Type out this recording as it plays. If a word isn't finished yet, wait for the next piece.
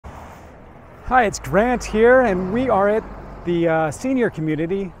Hi, it's Grant here, and we are at the senior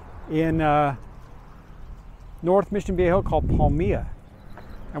community in North Mission Viejo called Palmia.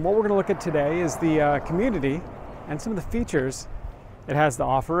 And what we're going to look at today is the community and some of the features it has to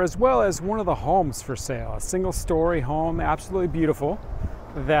offer, as well as one of the homes for sale, a single-story home, absolutely beautiful,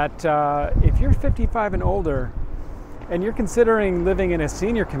 that if you're 55 and older and you're considering living in a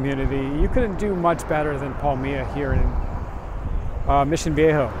senior community, you couldn't do much better than Palmia here in Mission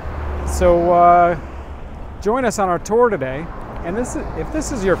Viejo. So join us on our tour today. And if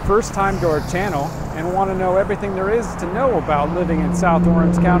this is your first time to our channel and want to know everything there is to know about living in South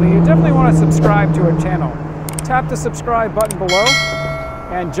Orange County, you definitely want to subscribe to our channel. Tap the subscribe button below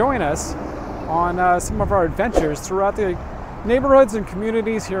and join us on some of our adventures throughout the neighborhoods and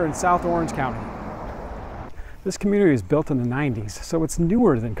communities here in South Orange County. This community was built in the 90s, so it's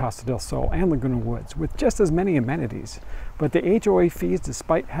newer than Costa del Sol and Laguna Woods, with just as many amenities. But the HOA fees,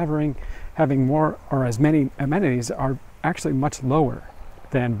 despite having more or as many amenities, are actually much lower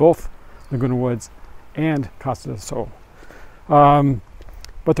than both Laguna Woods and Costa del Sol.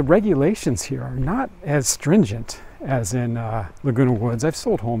 But the regulations here are not as stringent as in Laguna Woods. I've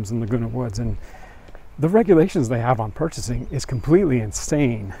sold homes in Laguna Woods, and the regulations they have on purchasing is completely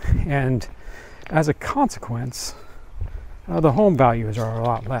insane. And as a consequence, the home values are a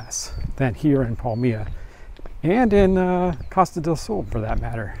lot less than here in Palmia and in Costa del Sol, for that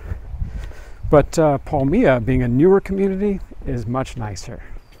matter. But Palmia, being a newer community, is much nicer.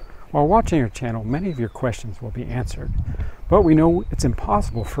 While watching our channel, many of your questions will be answered, but we know it's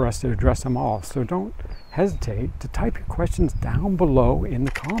impossible for us to address them all, so don't hesitate to type your questions down below in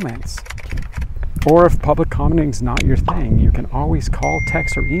the comments. Or if public commenting is not your thing, you can always call,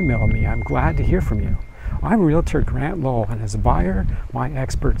 text, or email me. I'm glad to hear from you. I'm Realtor Grant Lowell, and as a buyer, my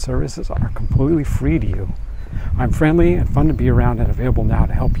expert services are completely free to you. I'm friendly and fun to be around and available now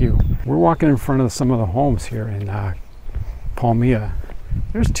to help you. We're walking in front of some of the homes here in Palmia.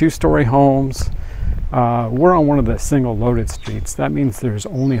 There's two-story homes. We're on one of the single loaded streets. That means there's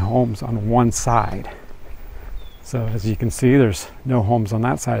only homes on one side. So as you can see, there's no homes on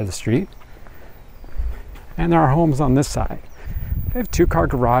that side of the street. And there are homes on this side. They have two-car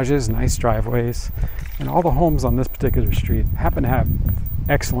garages, nice driveways, and all the homes on this particular street happen to have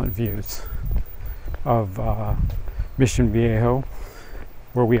excellent views of Mission Viejo,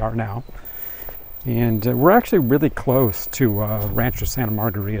 where we are now. And we're actually really close to Rancho Santa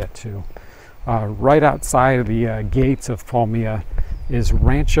Margarita too. Right outside of the gates of Palmia is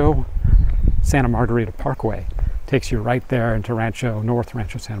Rancho Santa Margarita Parkway. Takes you right there into North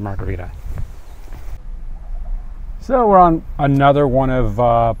Rancho Santa Margarita. So we're on another one of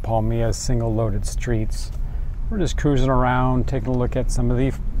Palmia's single loaded streets. We're just cruising around, taking a look at some of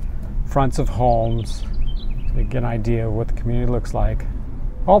the fronts of homes to get an idea of what the community looks like.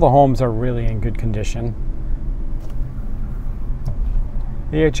 All the homes are really in good condition.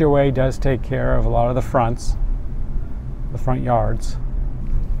 The HOA does take care of a lot of the fronts, the front yards.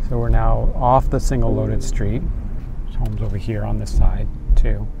 So we're now off the single loaded street. There's homes over here on this side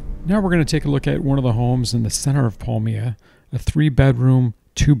too. Now we're going to take a look at one of the homes in the center of Palmia, a 3-bedroom,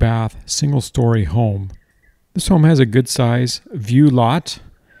 2-bath, single-story home. This home has a good size view lot,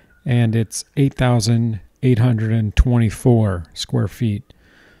 and it's 8,824 square feet.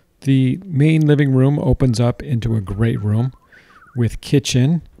 The main living room opens up into a great room with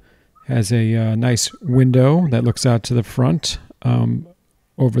kitchen, has a nice window that looks out to the front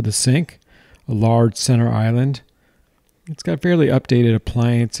over the sink, a large center island. It's got fairly updated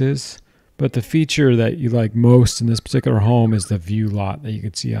appliances, but the feature that you like most in this particular home is the view lot that you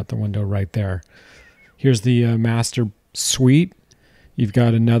can see out the window right there. Here's the master suite. You've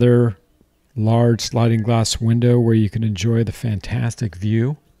got another large sliding glass window where you can enjoy the fantastic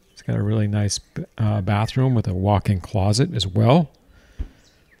view. It's got a really nice bathroom with a walk-in closet as well.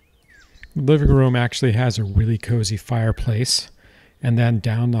 The living room actually has a really cozy fireplace. And then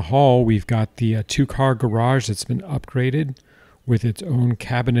down the hall, we've got the two-car garage that's been upgraded with its own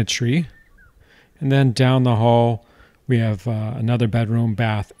cabinetry. And then down the hall, we have another bedroom,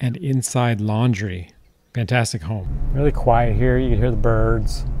 bath, and inside laundry. Fantastic home. Really quiet here. You can hear the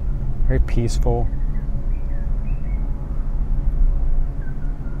birds. Very peaceful.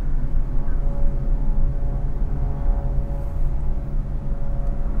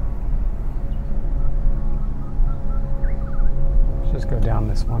 Just go down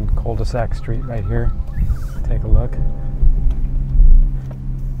this one cul-de-sac street right here. Take a look.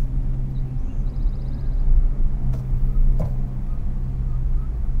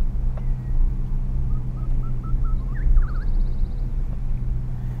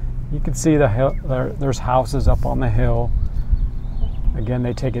 You can see the hill. There's houses up on the hill. Again,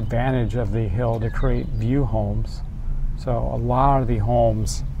 they take advantage of the hill to create view homes. So a lot of the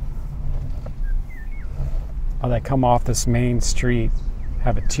homes that come off this main street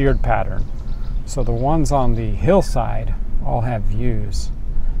have a tiered pattern. So the ones on the hillside all have views,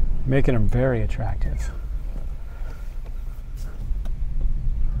 making them very attractive.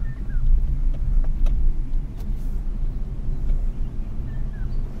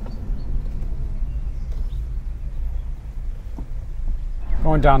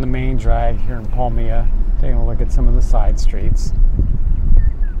 Going down the main drag here in Palmia, taking a look at some of the side streets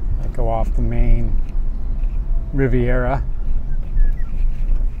that go off the main Riviera.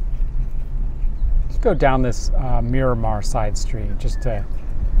 Let's go down this Miramar side street, just to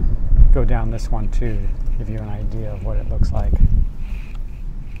go down this one too, to give you an idea of what it looks like.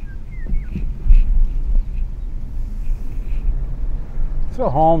 So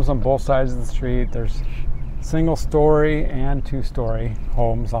homes on both sides of the street. There's single-story and two-story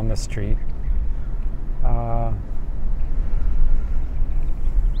homes on this street.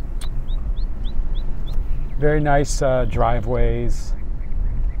 Very nice driveways,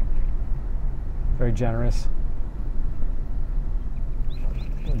 very generous.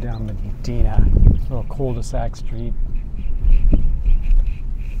 Go down Medina, little cul-de-sac street.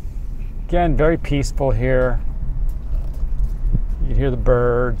 Again, very peaceful here. You can hear the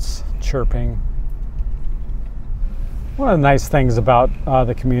birds chirping. One of the nice things about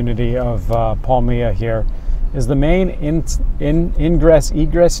the community of Palmia here is the main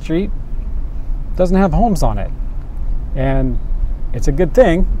ingress-egress street doesn't have homes on it. And it's a good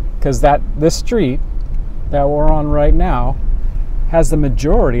thing, because this street that we're on right now has the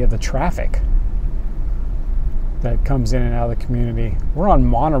majority of the traffic that comes in and out of the community. We're on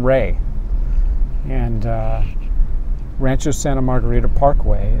Monterey, and Rancho Santa Margarita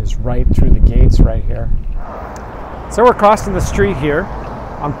Parkway is right through the gates right here. So we're crossing the street here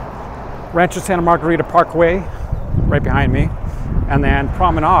on Rancho Santa Margarita Parkway, right behind me, and then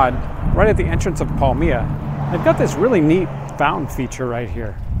Promenade, right at the entrance of Palmia. They've got this really neat fountain feature right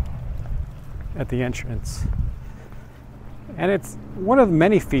here at the entrance. And it's one of the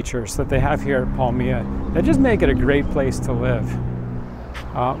many features that they have here at Palmia that just make it a great place to live.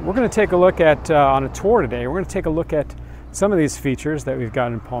 We're going to take a look at, on a tour today, we're going to take a look at some of these features that we've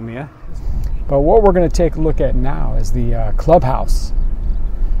got in Palmia. But what we're going to take a look at now is the clubhouse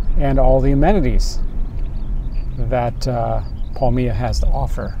and all the amenities that Palmia has to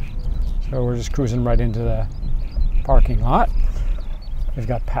offer. So we're just cruising right into the parking lot. We've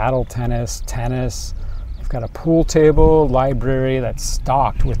got paddle tennis, we've got a pool table, library that's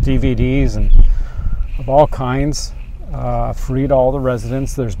stocked with DVDs and of all kinds, free to all the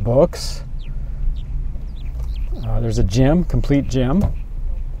residents. There's books. There's a gym, complete gym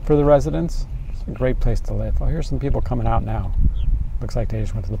for the residents. It's a great place to live. Oh, here's some people coming out now. Looks like they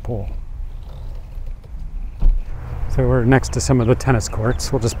just went to the pool. So we're next to some of the tennis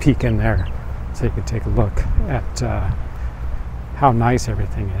courts. We'll just peek in there so you can take a look at how nice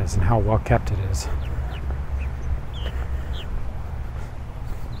everything is and how well kept it is.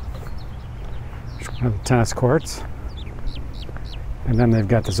 There's one of the tennis courts. And then they've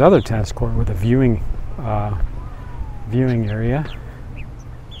got this other tennis court with a viewing area.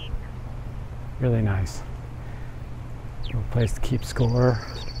 Really nice. A little place to keep score.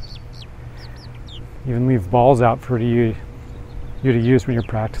 Even leave balls out for you to use when you're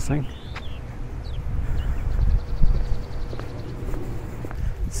practicing.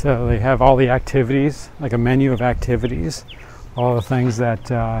 So they have all the activities, like a menu of activities, all the things that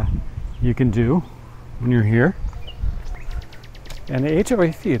you can do when you're here. And the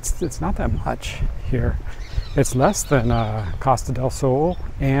HOA fee, it's not that much here. It's less than Costa del Sol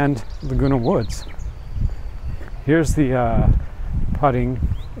and Laguna Woods. Here's the putting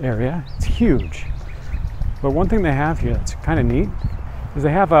area. It's huge. But one thing they have here that's kind of neat is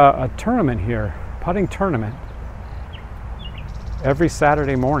they have a tournament here, putting tournament, every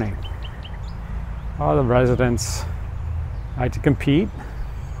Saturday morning. All the residents like to compete.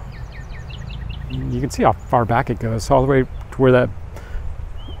 You can see how far back it goes, all the way to where that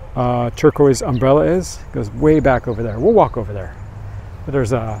turquoise umbrella is. It goes way back over there. We'll walk over there. But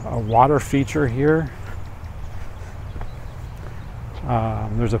there's a water feature here.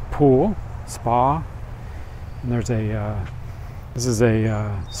 There's a pool, spa, and there's this is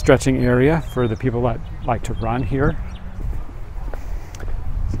a stretching area for the people that like to run here.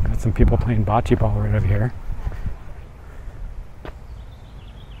 So got some people playing bocce ball right over here.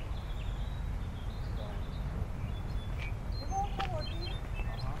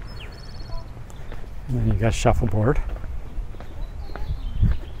 And then you got shuffleboard.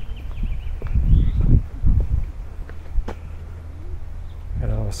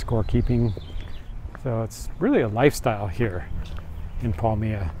 scorekeeping. So it's really a lifestyle here in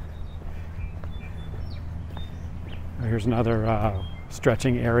Palmia. Here's another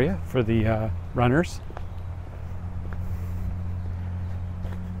stretching area for the runners.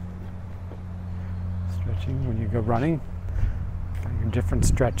 Stretching when you go running. Got your different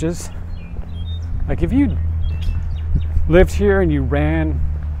stretches. Like if you lived here and you ran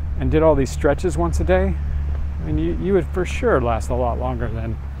and did all these stretches once a day, I mean, you would for sure last a lot longer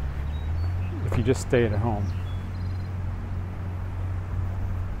than if you just stayed at home.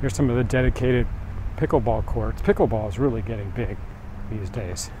 Here's some of the dedicated pickleball courts. Pickleball is really getting big these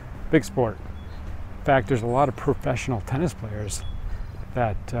days. Big sport. In fact, there's a lot of professional tennis players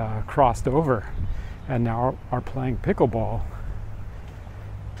that crossed over and now are playing pickleball.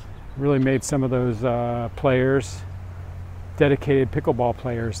 Really made some of those players, dedicated pickleball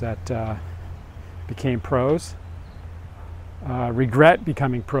players that became pros, regret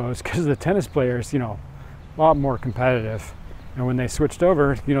becoming pros because the tennis players, a lot more competitive. And when they switched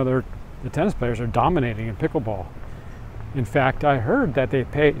over, the tennis players are dominating in pickleball. In fact, I heard that they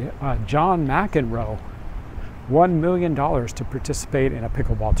paid John McEnroe $1 million to participate in a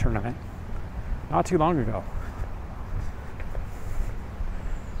pickleball tournament not too long ago.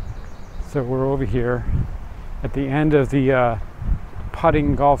 So we're over here at the end of the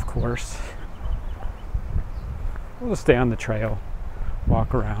putting golf course. We'll stay on the trail,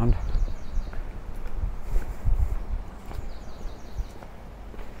 walk around.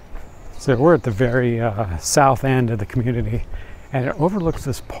 So we're at the very south end of the community, and it overlooks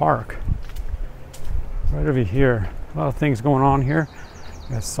this park right over here. A lot of things going on here.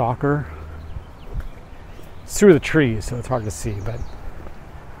 We got soccer. It's through the trees, so it's hard to see, but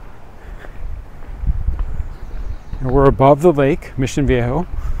we're above the lake, Mission Viejo,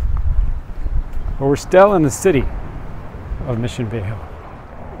 but we're still in the city of Mission Viejo,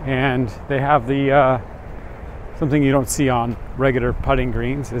 and they have the something you don't see on regular putting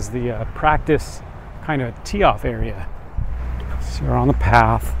greens is the practice kind of tee-off area. So you're on the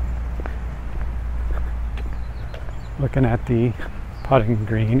path, looking at the putting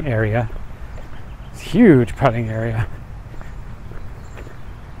green area. It's a huge putting area.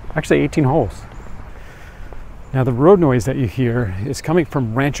 Actually 18 holes. Now the road noise that you hear is coming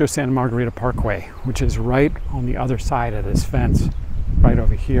from Rancho Santa Margarita Parkway, which is right on the other side of this fence, right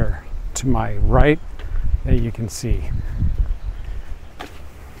over here to my right, that you can see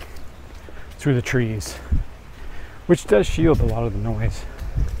through the trees, which does shield a lot of the noise.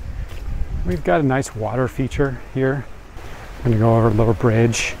 We've got a nice water feature here. I'm going to go over a little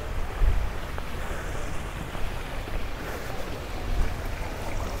bridge.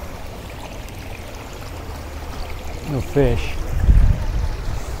 No fish.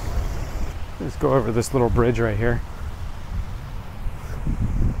 Let's go over this little bridge right here.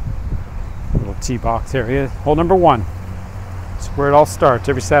 Little tee box area. Hole number 1. It's where it all starts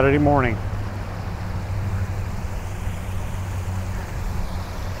every Saturday morning.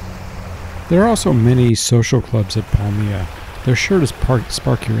 There are also many social clubs at Palmia. They're sure to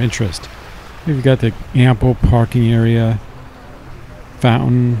spark your interest. We've got the ample parking area,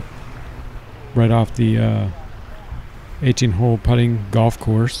 fountain right off the 18-hole putting golf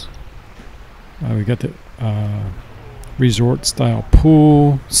course. We got the resort-style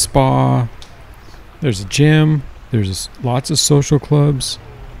pool, spa. There's a gym. There's lots of social clubs.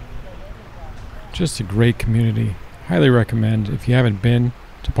 Just a great community. Highly recommend if you haven't been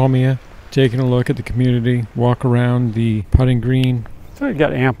to Palmia, taking a look at the community, walk around the putting green. So you've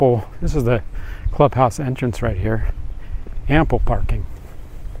got ample. This is the clubhouse entrance right here. Ample parking.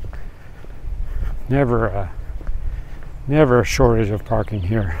 Never a shortage of parking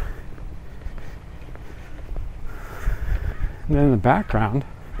here. And then in the background,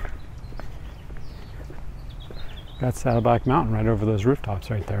 got Saddleback Mountain right over those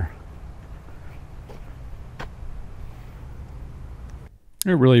rooftops right there.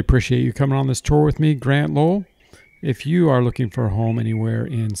 I really appreciate you coming on this tour with me, Grant Lowell. If you are looking for a home anywhere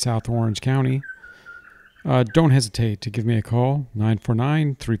in South Orange County, don't hesitate to give me a call,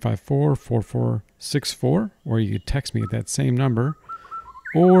 949-354-4464, or you can text me at that same number,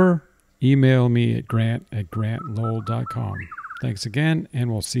 or email me at grant@grantlowell.com. Thanks again, and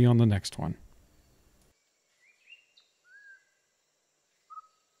we'll see you on the next one.